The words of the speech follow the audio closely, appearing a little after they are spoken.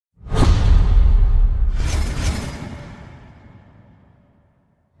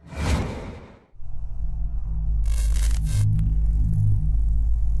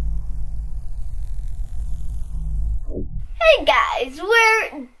Hey guys,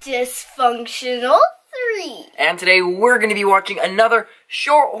 we're Dysfunctional 3. And today we're going to be watching another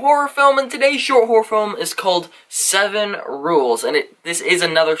short horror film, and today's short horror film is called 7 Rules. And this is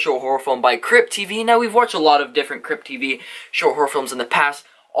another short horror film by Crypt TV. Now, we've watched a lot of different Crypt TV short horror films in the past.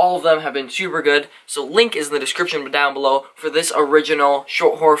 All of them have been super good, so link is in the description down below for this original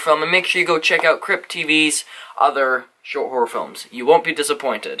short horror film. And make sure you go check out Crypt TV's other short horror films. You won't be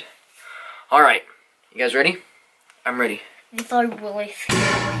disappointed. Alright, you guys ready? I'm ready. These are really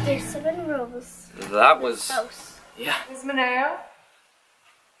scary. There's 7 rules. That was... House. Yeah. Is Maneo?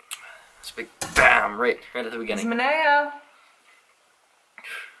 It's a big bam right at the beginning. Is Maneo?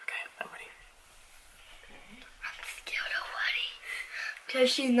 Okay, I'm ready. I'm scared of Woody. Because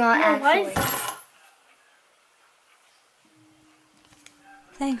she's not actually.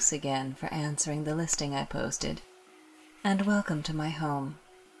 Thanks again for answering the listing I posted. And welcome to my home.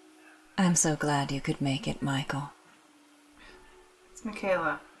 I'm so glad you could make it, Michael. It's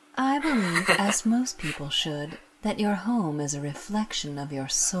Michaela. I believe, as most people should, that your home is a reflection of your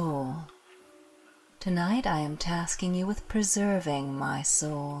soul. Tonight I am tasking you with preserving my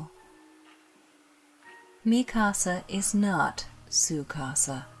soul. Mi casa is not su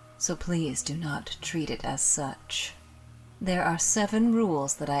casa, so please do not treat it as such. There are 7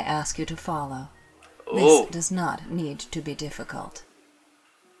 rules that I ask you to follow. This does not need to be difficult.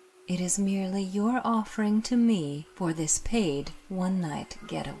 It is merely your offering to me for this paid one-night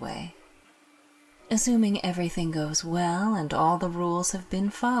getaway. Assuming everything goes well and all the rules have been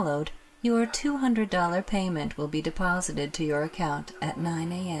followed, your $200 payment will be deposited to your account at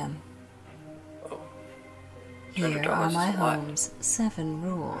 9 a.m. Here are my home's 7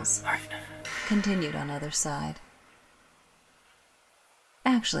 rules. Continued on other side.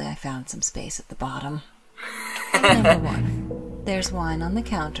 Actually, I found some space at the bottom. Number 1. There's wine on the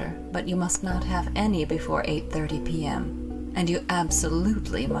counter, but you must not have any before 8:30 p.m. And you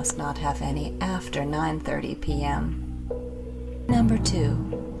absolutely must not have any after 9:30 p.m. Number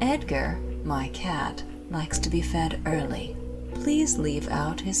 2. Edgar, my cat, likes to be fed early. Please leave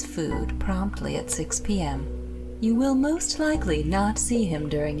out his food promptly at 6 p.m. You will most likely not see him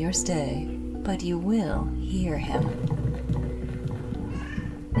during your stay, but you will hear him.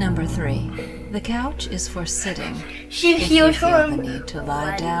 Number 3. The couch is for sitting. If you feel the need to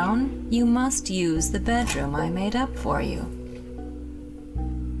lie down, you must use the bedroom I made up for you.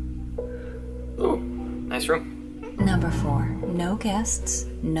 Ooh, nice room. Number 4. No guests,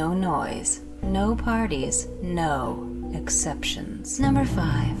 no noise, no parties, no exceptions. Number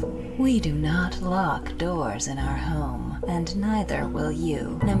 5. We do not lock doors in our home, and neither will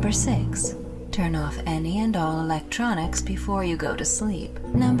you. Number 6. Turn off any and all electronics before you go to sleep.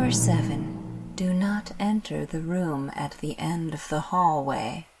 Number 7. Do not enter the room at the end of the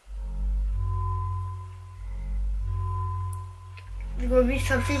hallway. It's going to be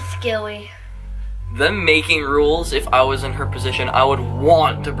something scary. Them making rules, if I was in her position, I would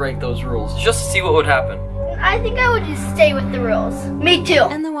want to break those rules, just to see what would happen. I think I would just stay with the rules. Me too.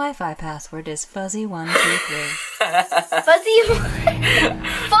 And the Wi-Fi password is fuzzy123. Fuzzy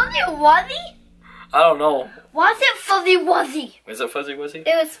Fuzzy Wuzzy? I don't know. Why is it Fuzzy Wuzzy? Is it Fuzzy Wuzzy?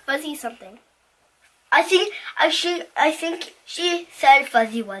 It was Fuzzy something. I think she said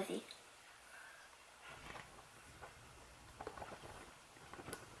Fuzzy Wuzzy.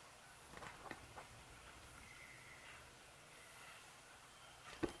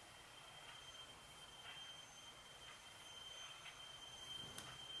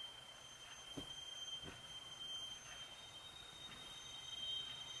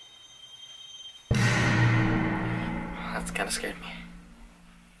 That's kind of scared me.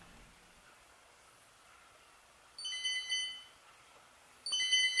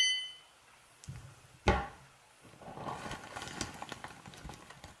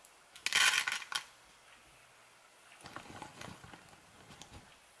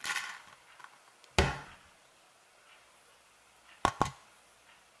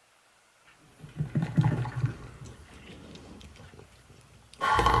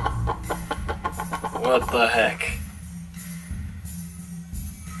 What the heck?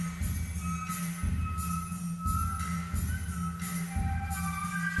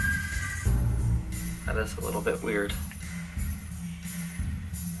 That is a little bit weird.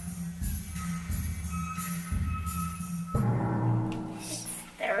 It's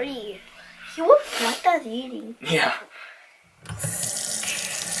 30. He was not that eating. Yeah.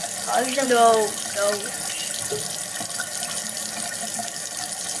 No.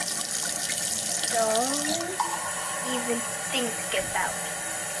 Don't even think about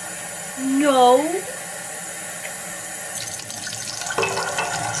it. No.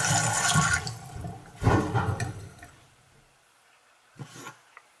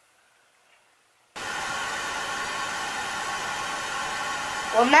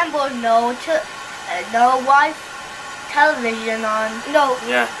 Remember, no Wi-Fi television on. No.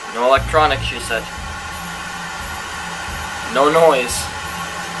 Yeah, no electronics, she said. No noise.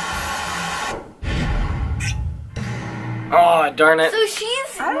 Oh, darn it. So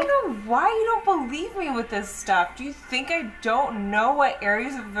she's. I don't know why you don't believe me with this stuff. Do you think I don't know what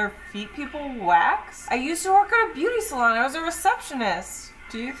areas of their feet people wax? I used to work at a beauty salon. I was a receptionist.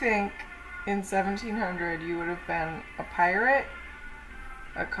 Do you think in 1700 you would have been a pirate,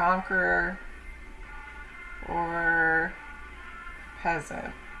 a conqueror, or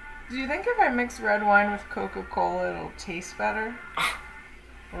peasant? Do you think if I mix red wine with Coca-Cola it'll taste better?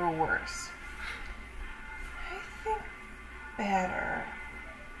 Or worse? I think better.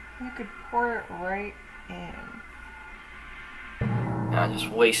 You could pour it right in. Yeah, just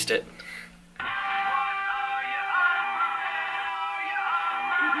waste it.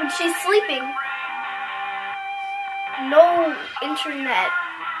 When she's sleeping, no internet,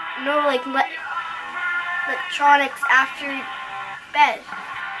 no like electronics after bed.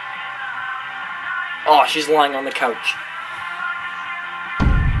 Oh, she's lying on the couch.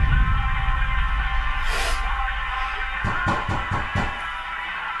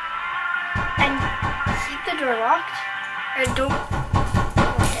 And keep the door locked. Or don't.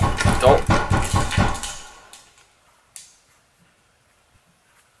 Don't.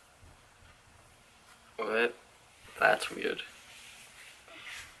 What? That's weird.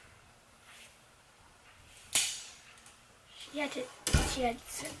 She had to.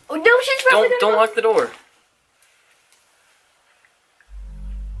 Oh no, she's probably Don't lock the door.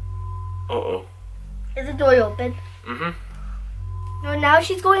 Uh-oh. Is the door open? Mm-hmm. No, now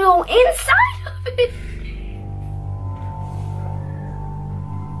she's going to go inside of it.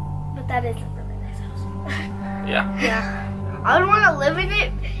 But that isn't really nice house. Yeah. Yeah. I would want to live in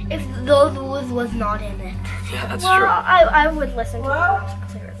it if those rules was not in it. Yeah, that's Well, true. I would listen to the rules,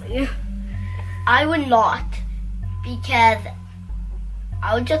 clearly. I would not, because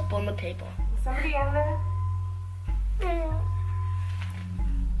I would just burn the paper. Is somebody in there?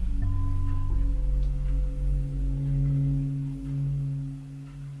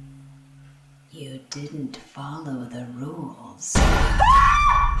 You didn't follow the rules.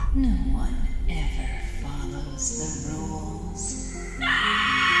 No one ever follows the rules.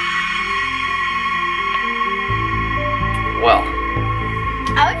 Well,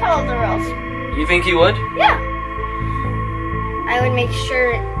 I would follow the rules. you think you would? Yeah. I would make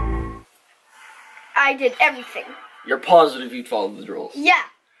sure I did everything. You're positive you'd follow the rules. Yeah.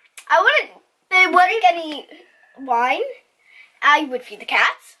 There wouldn't get any wine. I would feed the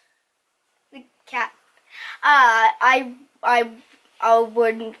cats. The cat. I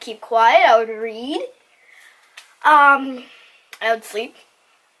wouldn't keep quiet. I would read. I would sleep.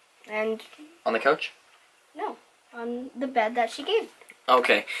 And On the couch? no, on the bed that she gave.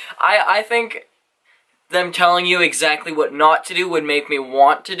 Okay. I think them telling you exactly what not to do would make me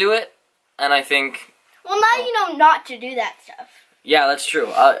want to do it. And I think... Well, now you know not to do that stuff. Yeah, that's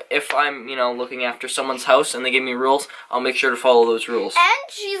true. If I'm, looking after someone's house and they give me rules, I'll make sure to follow those rules.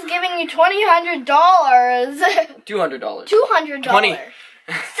 And she's giving you $200. $200. $200. 20.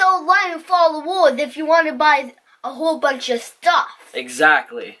 So why don't you follow the rules if you want to buy a whole bunch of stuff?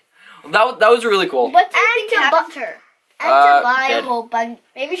 Exactly. That was really cool. What do you think happened to her? And to buy dead. a whole bunch.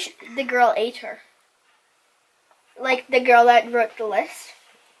 Maybe the girl ate her. Like the girl that wrote the list.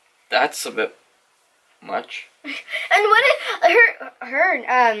 That's a bit much. And what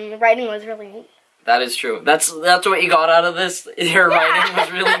her writing was really neat. That is true. That's what you got out of this. Her writing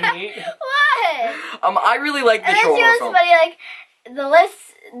was really neat. What? I really like the And show then she horror was film. funny, like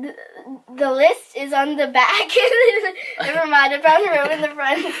the list is on the back. Never mind, I found her over in the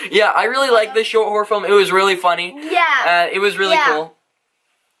front. Yeah, I really like this short horror film. It was really funny. Yeah. It was really cool.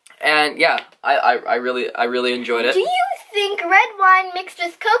 And yeah, I really enjoyed it. Do you think red wine mixed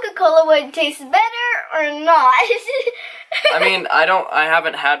with Coca-Cola would taste better or not? I mean, I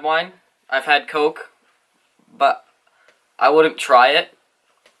haven't had wine. I've had Coke, but I wouldn't try it.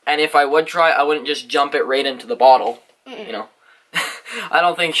 And if I would try, I wouldn't just jump it right into the bottle. I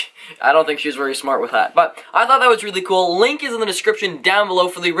don't think she was very smart with that. But I thought that was really cool. Link is in the description down below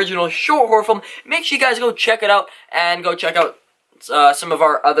for the original short horror film. Make sure you guys go check it out and go check out some of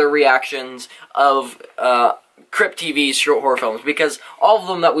our other reactions of Crypt TV's short horror films, because all of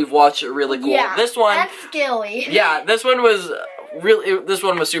them that we've watched are really cool. Yeah, this one, and scary. Yeah, this one was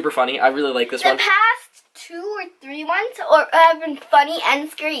super funny. I really like this one. The past 2 or 3 ones have been funny and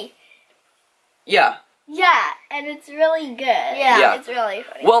scary. Yeah. Yeah, and it's really good. Yeah, it's really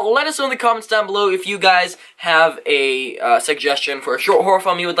funny. Well, let us know in the comments down below if you guys have a suggestion for a short horror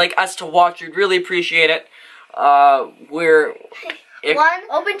film you would like us to watch. We'd really appreciate it. We're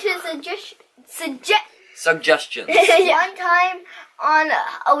open to suggestions. One time on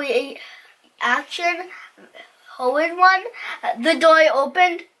a action horror one, the door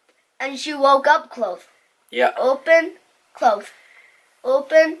opened and she woke up close. Yeah. Open, close.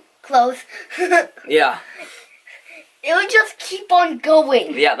 Open, close. Yeah. It would just keep on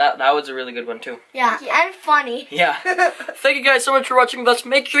going. Yeah, that was a really good one too. Yeah, and funny. Yeah. Thank you guys so much for watching this.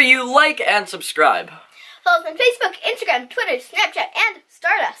 Make sure you like and subscribe. Follow us on Facebook, Instagram, Twitter, Snapchat, and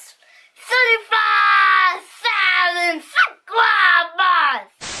Stardust. 35,000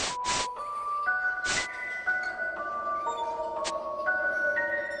 subscribers!